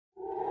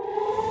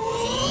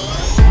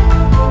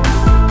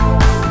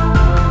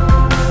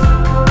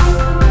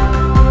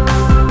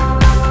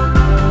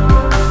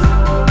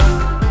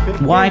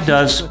Why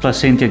does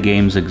Placentia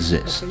Games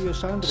exist?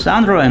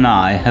 Sandro and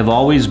I have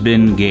always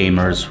been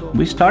gamers.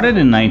 We started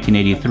in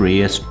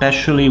 1983,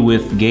 especially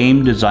with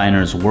Game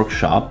Designers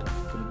Workshop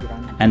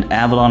and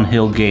Avalon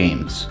Hill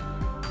Games.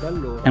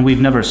 And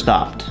we've never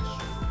stopped.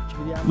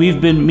 We've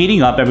been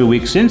meeting up every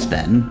week since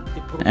then,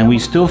 and we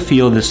still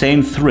feel the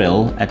same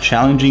thrill at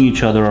challenging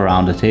each other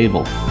around a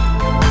table.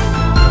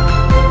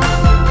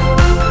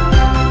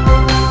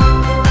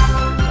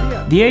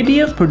 The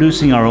idea of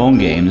producing our own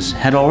games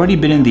had already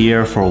been in the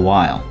air for a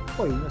while.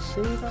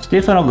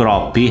 Stefano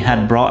Groppi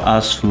had brought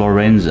us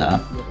Florenza,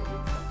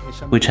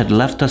 which had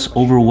left us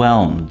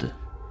overwhelmed.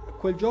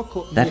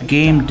 That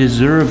game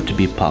deserved to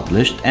be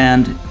published,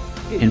 and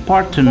in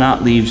part to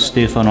not leave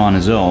Stefano on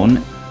his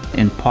own,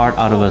 in part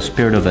out of a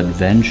spirit of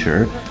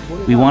adventure,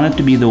 we wanted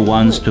to be the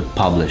ones to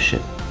publish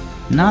it.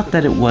 Not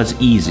that it was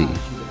easy.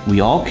 We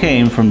all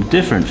came from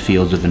different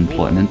fields of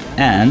employment,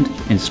 and,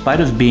 in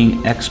spite of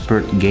being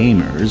expert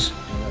gamers,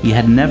 we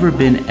had never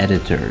been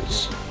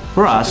editors.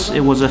 For us,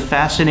 it was a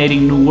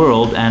fascinating new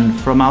world, and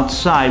from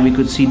outside we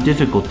could see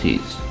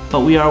difficulties. But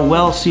we are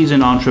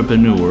well-seasoned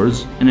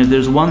entrepreneurs, and if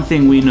there's one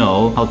thing we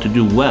know how to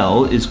do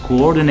well is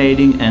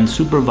coordinating and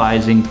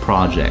supervising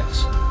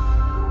projects.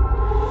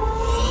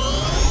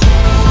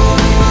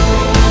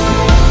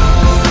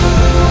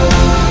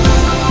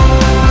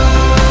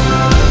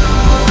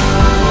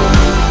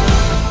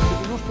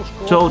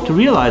 So, to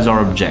realize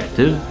our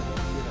objective,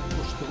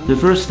 the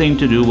first thing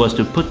to do was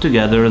to put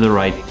together the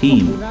right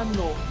team.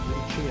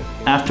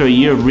 After a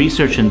year of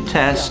research and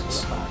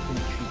tests,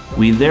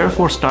 we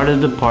therefore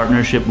started a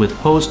partnership with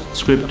Post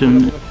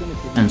Scriptum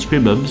and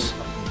Scribubs,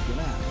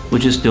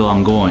 which is still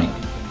ongoing.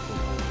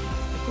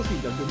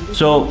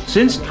 So,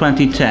 since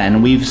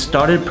 2010, we've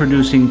started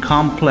producing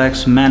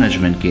complex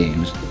management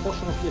games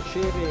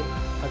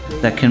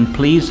that can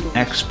please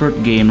expert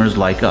gamers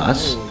like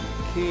us,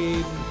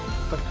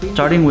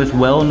 starting with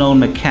well-known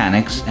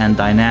mechanics and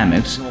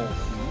dynamics,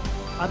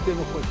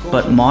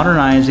 but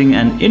modernizing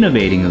and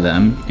innovating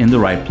them in the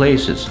right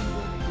places,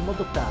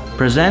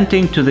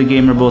 presenting to the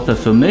gamer both a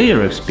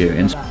familiar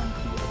experience,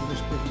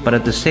 but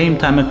at the same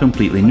time a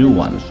completely new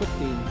one.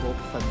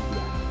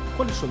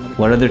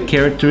 What are the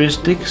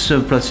characteristics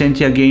of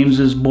Placentia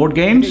Games' board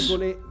games?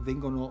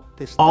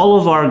 All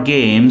of our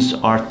games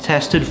are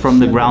tested from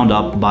the ground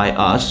up by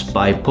us,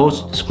 by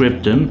Post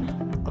Scriptum,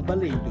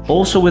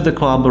 also with the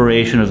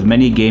collaboration of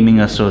many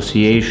gaming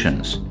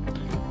associations.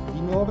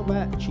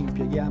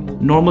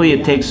 Normally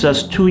it takes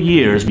us 2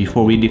 years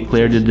before we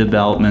declare the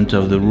development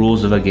of the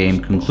rules of a game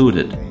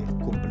concluded.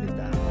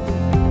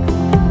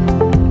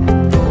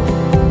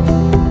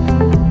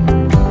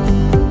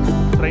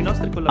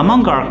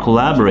 Among our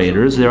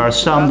collaborators, there are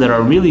some that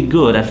are really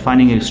good at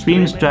finding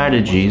extreme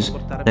strategies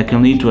that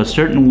can lead to a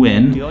certain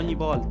win,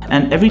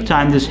 and every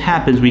time this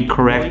happens we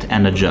correct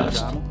and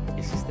adjust.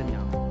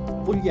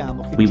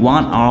 We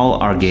want all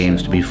our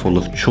games to be full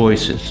of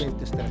choices,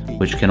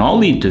 which can all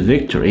lead to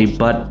victory,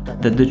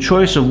 but that the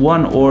choice of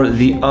one or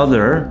the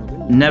other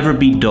never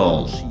be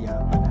dull.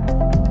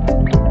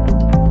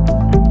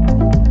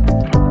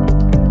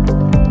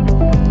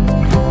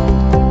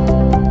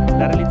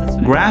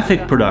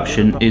 Graphic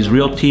production is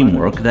real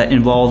teamwork that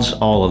involves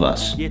all of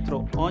us.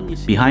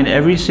 Behind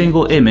every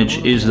single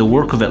image is the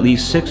work of at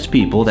least 6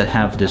 people that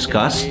have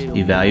discussed,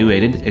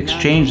 evaluated,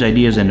 exchanged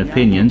ideas and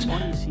opinions,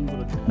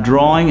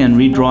 drawing and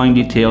redrawing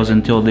details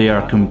until they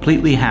are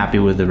completely happy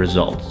with the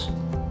results.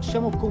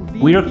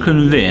 We are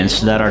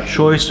convinced that our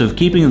choice of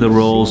keeping the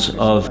roles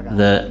of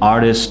the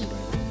artist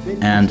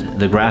and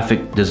the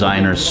graphic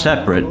designer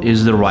separate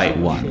is the right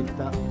one,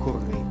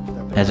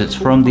 as it's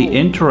from the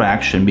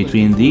interaction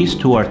between these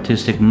two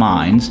artistic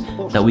minds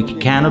that we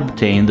can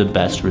obtain the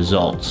best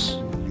results.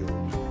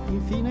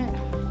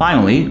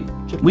 Finally,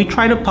 we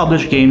try to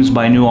publish games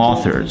by new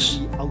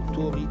authors.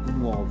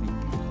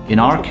 In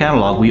our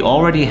catalog, we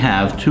already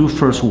have 2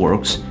 first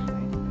works,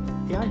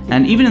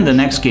 and even in the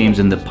next games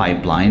in the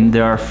pipeline,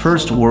 there are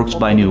first works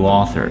by new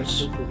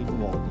authors.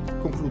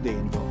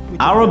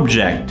 Our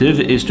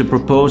objective is to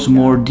propose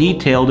more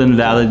detailed and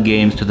valid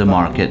games to the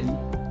market.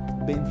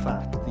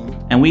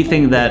 And we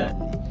think that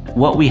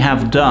what we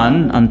have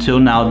done until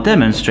now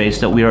demonstrates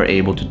that we are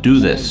able to do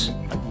this.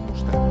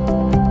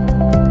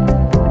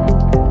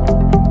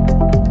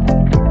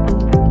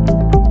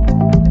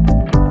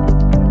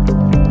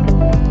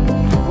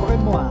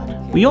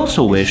 We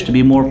also wish to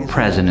be more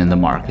present in the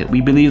market.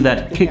 We believe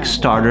that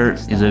Kickstarter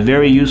is a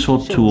very useful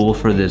tool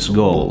for this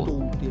goal.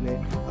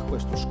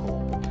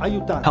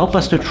 Help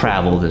us to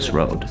travel this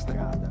road.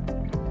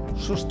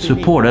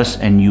 Support us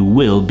and you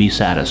will be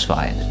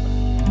satisfied.